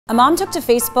A mom took to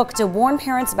Facebook to warn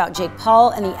parents about Jake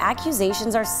Paul, and the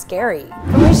accusations are scary.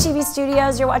 From Reach TV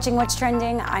Studios, you're watching What's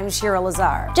Trending. I'm Shira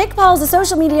Lazar. Jake Paul is a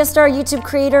social media star, YouTube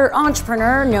creator,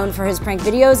 entrepreneur, known for his prank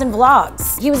videos and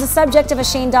vlogs. He was the subject of a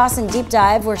Shane Dawson deep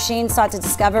dive where Shane sought to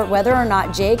discover whether or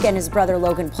not Jake and his brother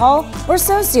Logan Paul were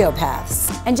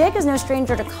sociopaths. And Jake is no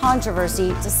stranger to controversy,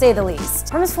 to say the least.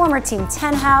 From his former Team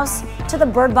 10 house to the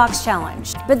Bird Box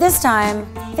Challenge. But this time,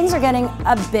 things are getting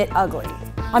a bit ugly.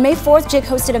 On May 4th, Jake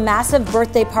hosted a massive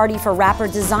birthday party for rapper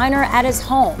Designer at his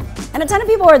home. And a ton of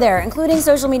people were there, including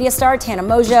social media star Tana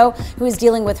Mongeau, who is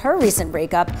dealing with her recent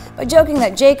breakup, but joking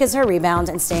that Jake is her rebound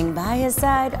and staying by his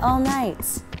side all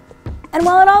night. And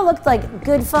while it all looked like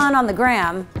good fun on the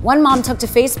gram, one mom took to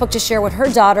Facebook to share what her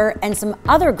daughter and some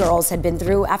other girls had been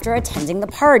through after attending the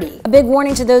party. A big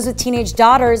warning to those with teenage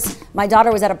daughters: my daughter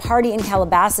was at a party in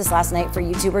Calabasas last night for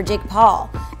YouTuber Jake Paul.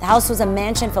 The house was a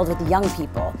mansion filled with young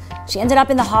people. She ended up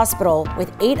in the hospital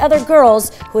with 8 other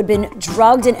girls who had been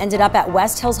drugged and ended up at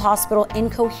West Hills Hospital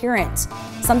incoherent.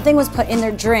 Something was put in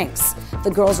their drinks.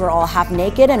 The girls were all half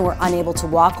naked and were unable to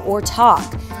walk or talk.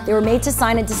 They were made to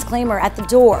sign a disclaimer at the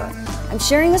door. I'm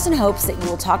sharing this in hopes that you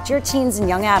will talk to your teens and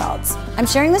young adults. I'm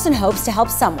sharing this in hopes to help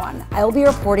someone. I will be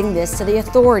reporting this to the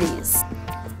authorities.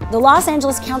 The Los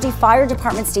Angeles County Fire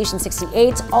Department Station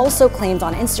 68 also claimed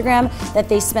on Instagram that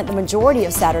they spent the majority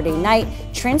of Saturday night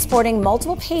transporting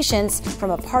multiple patients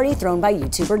from a party thrown by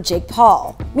YouTuber Jake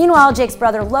Paul. Meanwhile, Jake's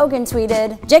brother Logan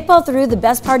tweeted, "Jake Paul threw the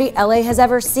best party LA has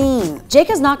ever seen." Jake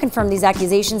has not confirmed these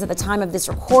accusations at the time of this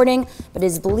recording, but it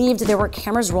is believed there were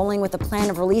cameras rolling with the plan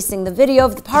of releasing the video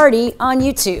of the party on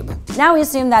YouTube. Now we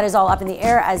assume that is all up in the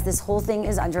air as this whole thing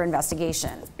is under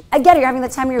investigation. I get it, you're having the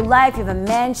time of your life, you have a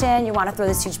mansion, you want to throw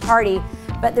this huge party,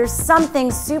 but there's something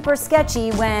super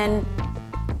sketchy when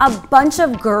a bunch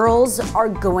of girls are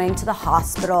going to the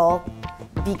hospital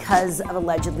because of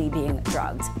allegedly being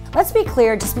drugged. Let's be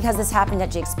clear, just because this happened at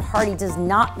Jake's party does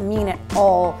not mean at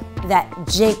all that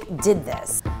Jake did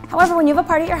this. However, when you have a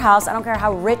party at your house, I don't care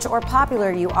how rich or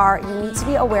popular you are, you need to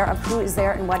be aware of who is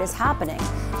there and what is happening,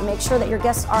 and make sure that your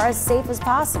guests are as safe as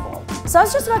possible. So I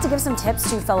was just about to give some tips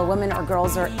to fellow women or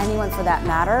girls or anyone for that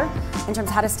matter in terms of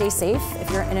how to stay safe if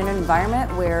you're in an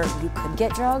environment where you could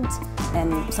get drugged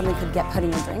and something could get put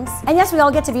in your drinks. And yes, we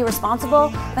all get to be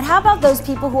responsible, but how about those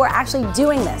people who are actually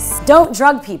doing this? Don't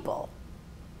drug people.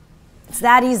 It's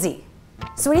that easy.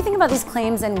 So what do you think about these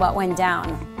claims and what went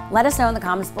down? Let us know in the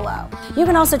comments below. You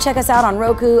can also check us out on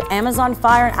Roku, Amazon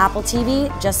Fire, and Apple TV.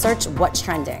 Just search What's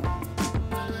Trending.